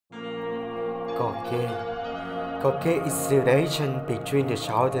Koh Ker. Koh Ker is situated between the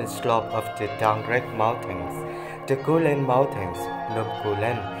southern slope of the Dangret Mountains, the Gulen Mountains, Nom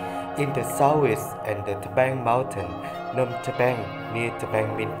Gulen, in the southeast, and the Tabang Mountain, Nom Tabang, near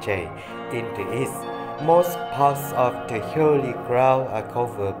Tabang Minjay, in the east. Most parts of the hilly ground are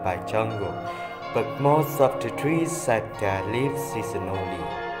covered by jungle, but most of the trees shed their leaves seasonally.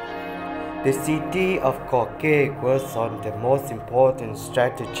 The city of Koh Ker was on the most important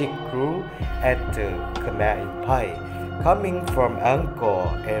strategic route at the Khmer Empire, coming from Angkor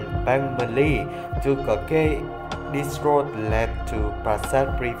and Bangmali to Koh Ker. This road led to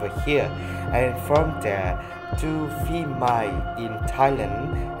Prasat River here, and from there to Phi Mai in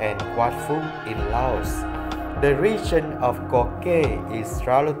Thailand and Wat Phu in Laos. The region of Koh Ker is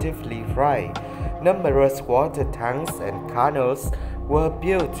relatively dry. Numerous water tanks and canals were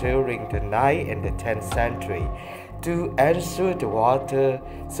built during the 9th and the 10th century to ensure the water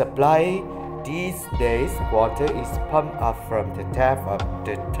supply. These days, water is pumped up from the depth of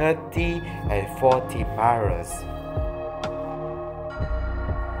the 30 and 40 miles.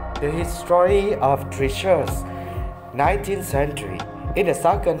 The history of treasures. 19th century. In the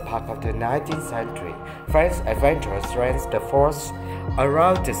second part of the 19th century, French adventurers ranged the force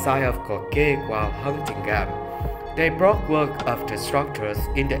around the site of Koh Ker while hunting game. They brought work of the structures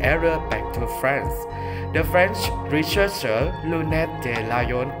in the area back to France. The French researcher Lunet de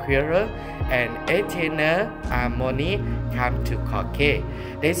Lyon-Curie and Etienne Armoni came to Koh Ker.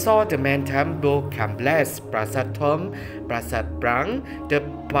 They saw the main temple complex, Prasat Thom, Prasat Brang, the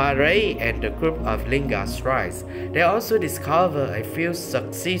parade, and the group of linga shrines. They also discovered a few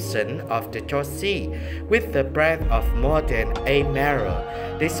successions of the Joshi with the breadth of more than 8 miles.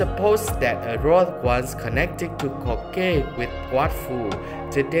 They supposed that a road once connected to Koh Ker with Wat Phu,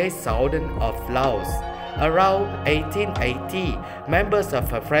 today southern of Laos. Around 1880, members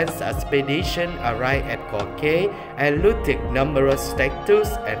of a French expedition arrived at Koh Ker and looted numerous statues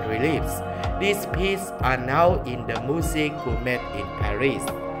and reliefs. These pieces are now in the Musée Khmer in Paris.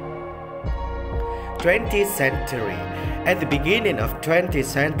 20th century. At the beginning of 20th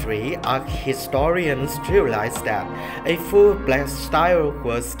century, art historians realized that a full-black style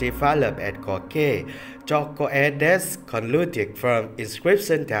was developed at Koh Ker. George concluded from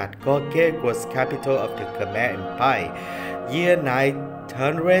inscription that Koh Ker was capital of the Khmer Empire, year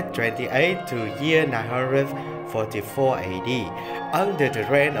 928 to year 944 AD, under the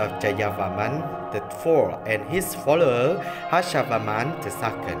reign of Jayavarman IV and his follower Harshavarman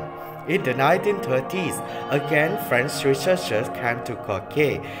II. In the 1930s, again French researchers came to Koh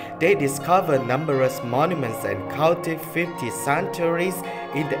Ker. They discovered numerous monuments and counted 50 sanctuaries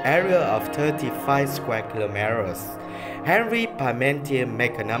in the area of 35 square kilometers. Henry Parmentier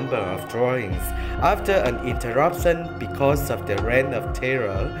made a number of drawings. After an interruption because of the reign of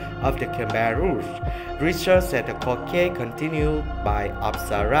terror of the Khmer rule, research at the Koh Ker continued by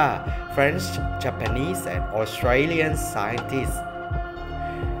Apsara, French, Japanese, and Australian scientists.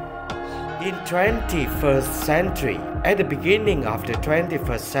 In 21st century, at the beginning of the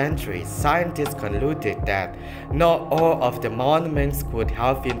 21st century, scientists concluded that not all of the monuments could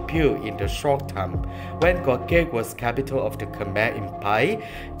have been built in the short term. When Koh Ker was capital of the Khmer Empire,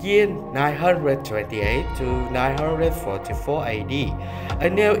 year 928 to 944 AD, a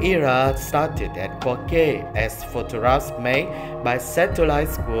new era started at Koh Ker as photographs made by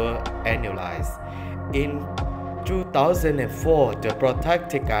satellites were analyzed. In 2004, the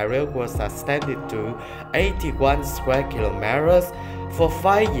protected area was extended to 81 square kilometers. For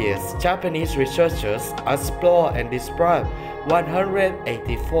 5 years, Japanese researchers explored and described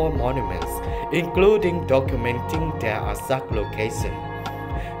 184 monuments, including documenting their exact location.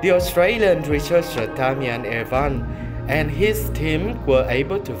 The Australian researcher Damian Evan and his team were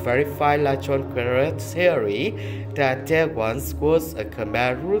able to verify Lachon-Cuer's theory that there once was a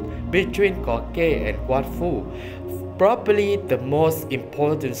Khmer route between Koh Ker and Wat Phu, probably the most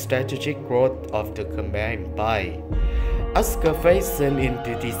important strategic route of the Khmer Empire. Excavation in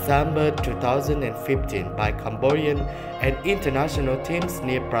December 2015 by Cambodian and international teams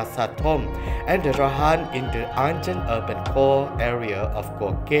near Prasat Thom and the Rahan in the ancient urban core area of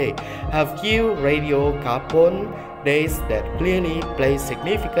Koh Ker have yielded radiocarbon dates that clearly play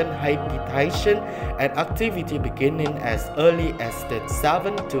significant habitation and activity beginning as early as the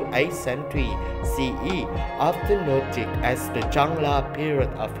 7th to 8th century CE, often noted as the Jangla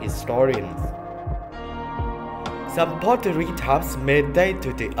period of historians. Some pottery types may date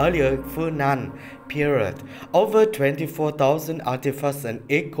to the earlier Funan period. Over 24,000 artifacts and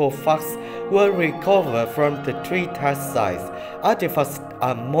artifacts were recovered from the 3 test sites. Artifacts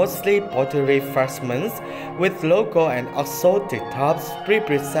are mostly pottery fragments with local and exotic types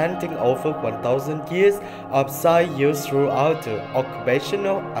representing over 1,000 years of site use throughout the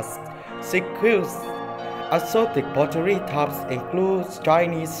occupational cycles. Exotic pottery types include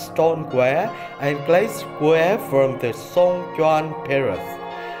Chinese stoneware and glazeware from the Song-Yuan period.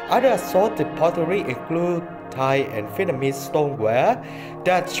 Other exotic pottery include Thai and Vietnamese stoneware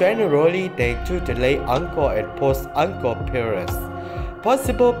that generally date to the late Angkor and post-Angkor periods.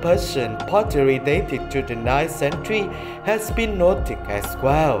 Possible Persian pottery dated to the 9th century has been noted as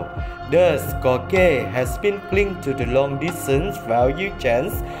well. Thus, Koh Ker has been linked to the long-distance value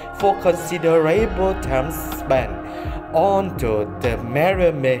chains for considerable time span. Although the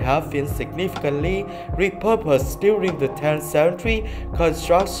mirror may have been significantly repurposed during the 10th century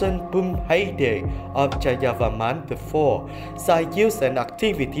construction boom heyday of Jayavarman IV, site use and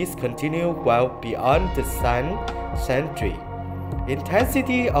activities continue well beyond the 10th century.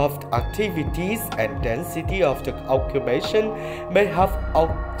 Intensity of activities and density of the occupation may have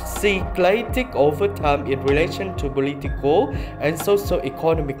oscillated over time in relation to political and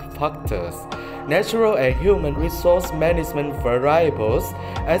socio-economic factors, natural and human resource management variables,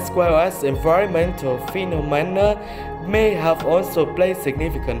 as well as environmental phenomena may have also played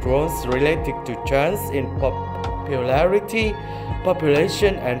significant roles related to trends in popularity,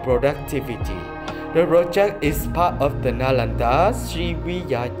 population, and productivity. The project is part of the Nalanda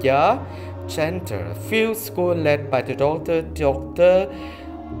Srivijaya Center Field School led by the Dr.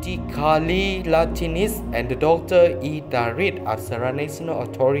 Tikali Latinis and the Dr. E. Darit Aksara National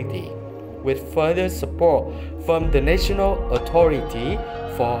Authority, with further support from the National Authority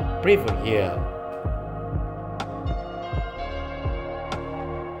for previous year.